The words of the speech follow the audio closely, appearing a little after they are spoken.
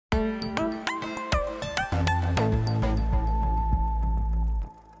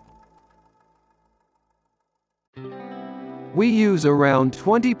We use around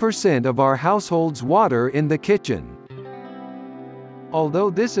 20% of our household's water in the kitchen. Although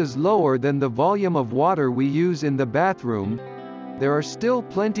this is lower than the volume of water we use in the bathroom, there are still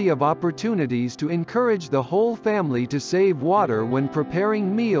plenty of opportunities to encourage the whole family to save water when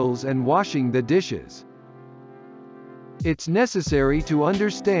preparing meals and washing the dishes. It's necessary to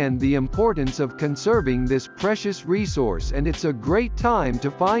understand the importance of conserving this precious resource, and it's a great time to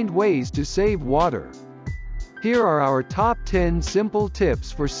find ways to save water. Here are our top 10 simple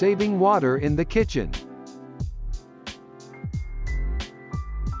tips for saving water in the kitchen.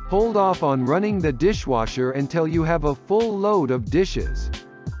 Hold off on running the dishwasher until you have a full load of dishes.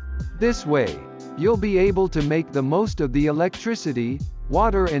 This way, you'll be able to make the most of the electricity,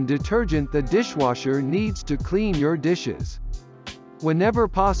 water and detergent the dishwasher needs to clean your dishes. Whenever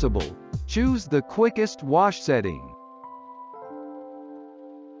possible, choose the quickest wash setting.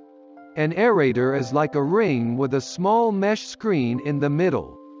 An aerator is like a ring with a small mesh screen in the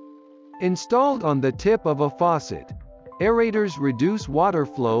middle. Installed on the tip of a faucet, aerators reduce water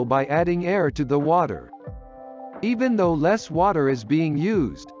flow by adding air to the water. Even though less water is being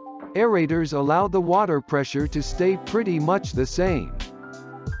used, aerators allow the water pressure to stay pretty much the same.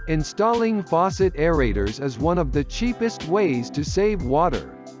 Installing faucet aerators is one of the cheapest ways to save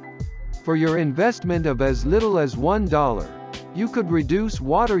water. For your investment of as little as $1, you could reduce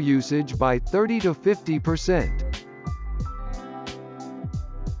water usage by 30 to 50%.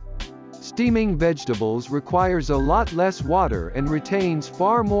 Steaming vegetables requires a lot less water and retains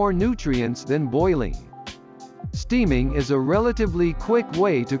far more nutrients than boiling. Steaming is a relatively quick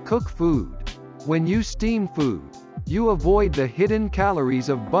way to cook food. When you steam food, you avoid the hidden calories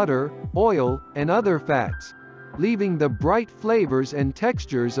of butter, oil, and other fats, leaving the bright flavors and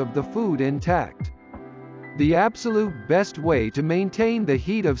textures of the food intact. The absolute best way to maintain the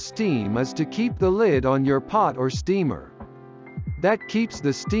heat of steam is to keep the lid on your pot or steamer. That keeps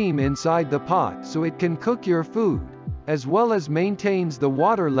the steam inside the pot so it can cook your food, as well as maintains the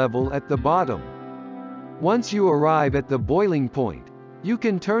water level at the bottom. Once you arrive at the boiling point, you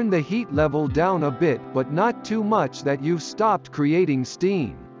can turn the heat level down a bit, but not too much that you've stopped creating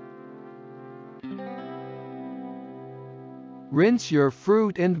steam. Rinse your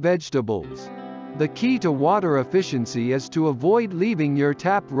fruit and vegetables. The key to water efficiency is to avoid leaving your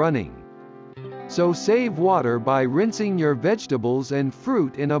tap running. So save water by rinsing your vegetables and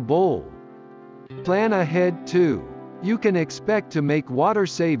fruit in a bowl. Plan ahead too. You can expect to make water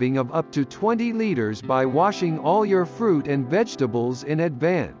saving of up to 20 liters by washing all your fruit and vegetables in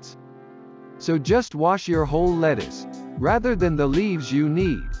advance. So just wash your whole lettuce, rather than the leaves you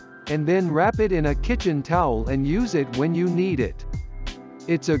need, and then wrap it in a kitchen towel and use it when you need it.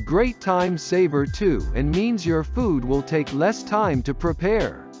 It's a great time saver too, and means your food will take less time to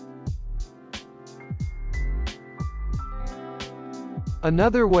prepare.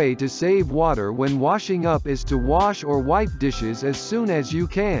 Another way to save water when washing up is to wash or wipe dishes as soon as you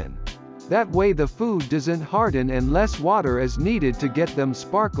can. That way the food doesn't harden and less water is needed to get them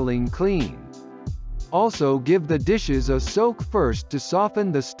sparkling clean. Also give the dishes a soak first to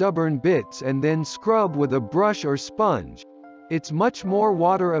soften the stubborn bits and then scrub with a brush or sponge. It's much more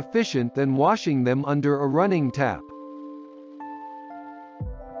water efficient than washing them under a running tap.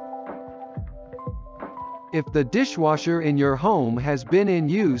 If the dishwasher in your home has been in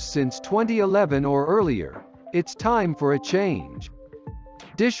use since 2011 or earlier, it's time for a change.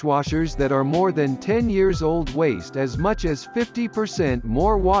 Dishwashers that are more than 10 years old waste as much as 50%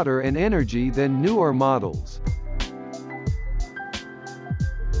 more water and energy than newer models.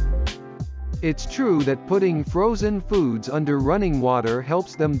 It's true that putting frozen foods under running water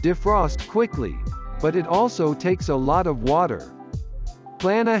helps them defrost quickly, but it also takes a lot of water.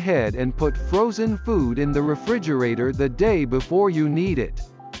 Plan ahead and put frozen food in the refrigerator the day before you need it.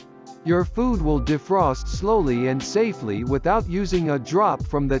 Your food will defrost slowly and safely without using a drop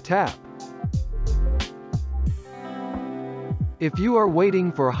from the tap. If you are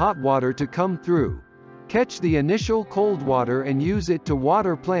waiting for hot water to come through, catch the initial cold water and use it to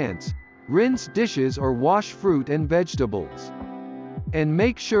water plants, rinse dishes or wash fruit and vegetables. And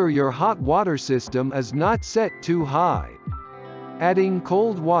make sure your hot water system is not set too high. Adding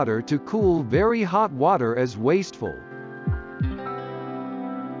cold water to cool very hot water is wasteful.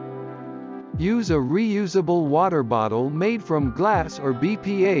 Use a reusable water bottle made from glass or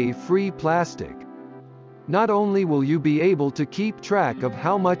BPA-free plastic. Not only will you be able to keep track of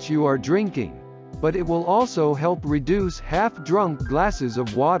how much you are drinking, but it will also help reduce half-drunk glasses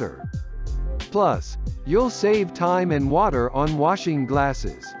of water. Plus, you'll save time and water on washing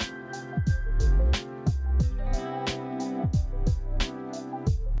glasses.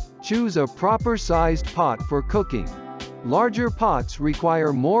 Choose a proper-sized pot for cooking. Larger pots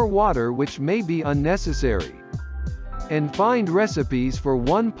require more water, which may be unnecessary. And find recipes for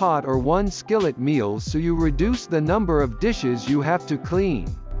one pot or one skillet meals so you reduce the number of dishes you have to clean.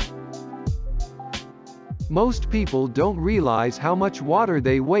 Most people don't realize how much water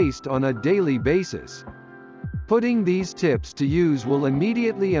they waste on a daily basis. Putting these tips to use will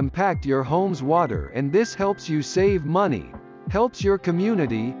immediately impact your home's water, and this helps you save money, helps your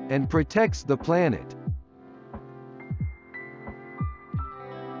community, and protects the planet.